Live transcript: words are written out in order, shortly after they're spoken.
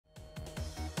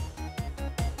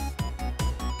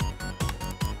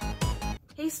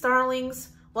Hey starlings,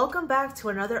 welcome back to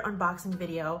another unboxing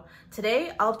video.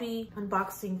 Today I'll be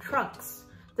unboxing Trunks.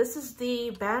 This is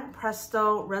the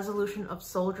Banpresto Resolution of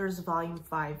Soldiers Volume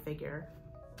 5 figure.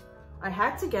 I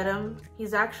had to get him.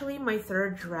 He's actually my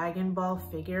third Dragon Ball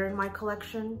figure in my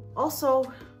collection. Also,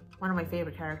 one of my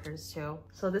favorite characters too.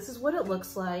 So this is what it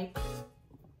looks like.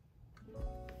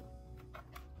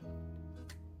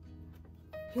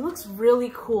 He looks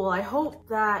really cool. I hope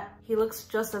that he looks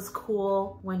just as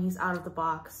cool when he's out of the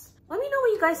box. Let me know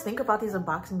what you guys think about these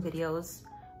unboxing videos.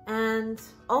 And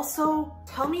also,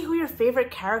 tell me who your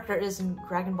favorite character is in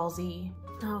Dragon Ball Z.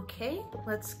 Okay,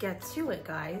 let's get to it,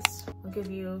 guys. I'll give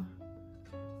you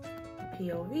a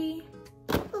POV.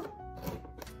 Ooh.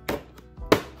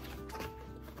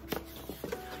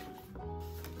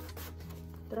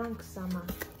 Trunks-sama.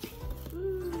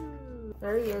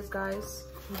 There he is, guys.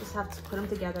 You just have to put them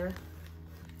together.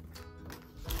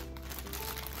 I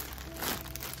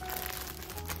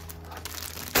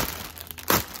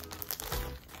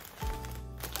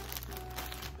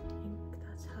think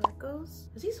that's how it goes.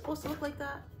 Is he supposed to look like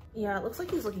that? Yeah, it looks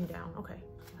like he's looking down. Okay,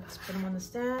 let's put him on the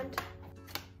stand.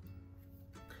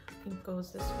 I think it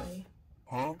goes this way.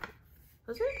 Huh?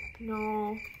 Does it?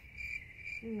 No.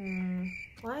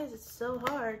 Why is it so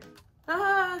hard?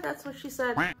 Ah, that's what she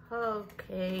said.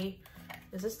 Okay.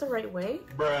 Is this the right way?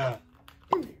 Bruh.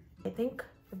 I think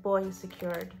the boy is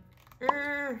secured.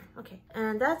 Okay,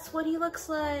 and that's what he looks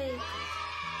like.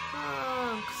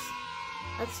 Trunks.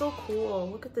 That's so cool.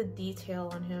 Look at the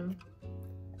detail on him.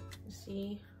 You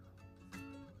see?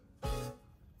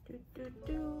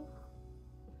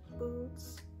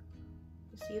 Boots.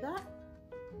 You see that?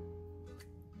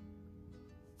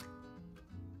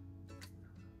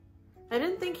 I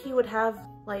didn't think he would have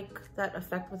like that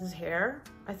effect with his hair.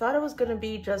 I thought it was gonna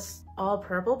be just all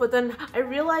purple, but then I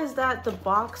realized that the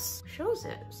box shows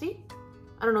it. See?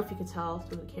 I don't know if you can tell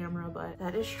through the camera, but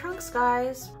that is Trunks,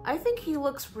 guys. I think he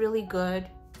looks really good.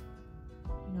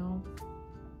 You know?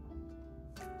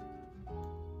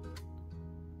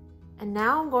 And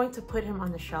now I'm going to put him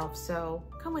on the shelf, so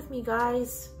come with me,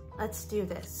 guys. Let's do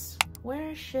this.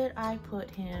 Where should I put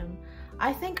him?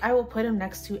 I think I will put him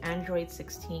next to Android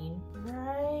 16.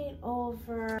 Right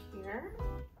over here.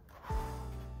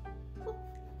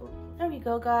 There we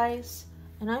go, guys.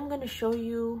 And I'm gonna show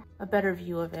you a better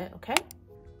view of it, okay?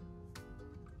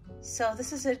 So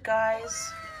this is it,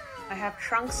 guys. I have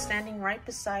Trunks standing right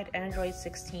beside Android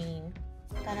 16.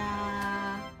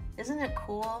 Ta-da! Isn't it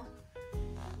cool?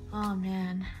 Oh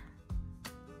man.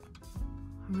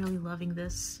 I'm really loving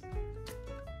this.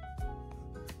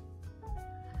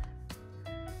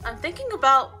 I'm thinking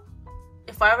about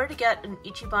if I were to get an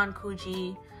Ichiban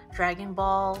Kuji Dragon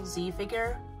Ball Z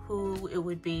figure, who it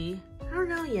would be. I don't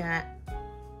know yet,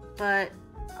 but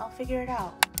I'll figure it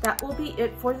out. That will be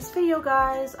it for this video,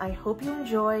 guys. I hope you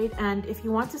enjoyed, and if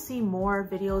you want to see more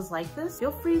videos like this,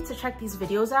 feel free to check these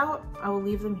videos out. I will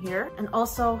leave them here, and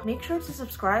also make sure to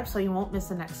subscribe so you won't miss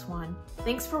the next one.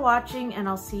 Thanks for watching, and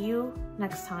I'll see you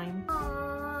next time.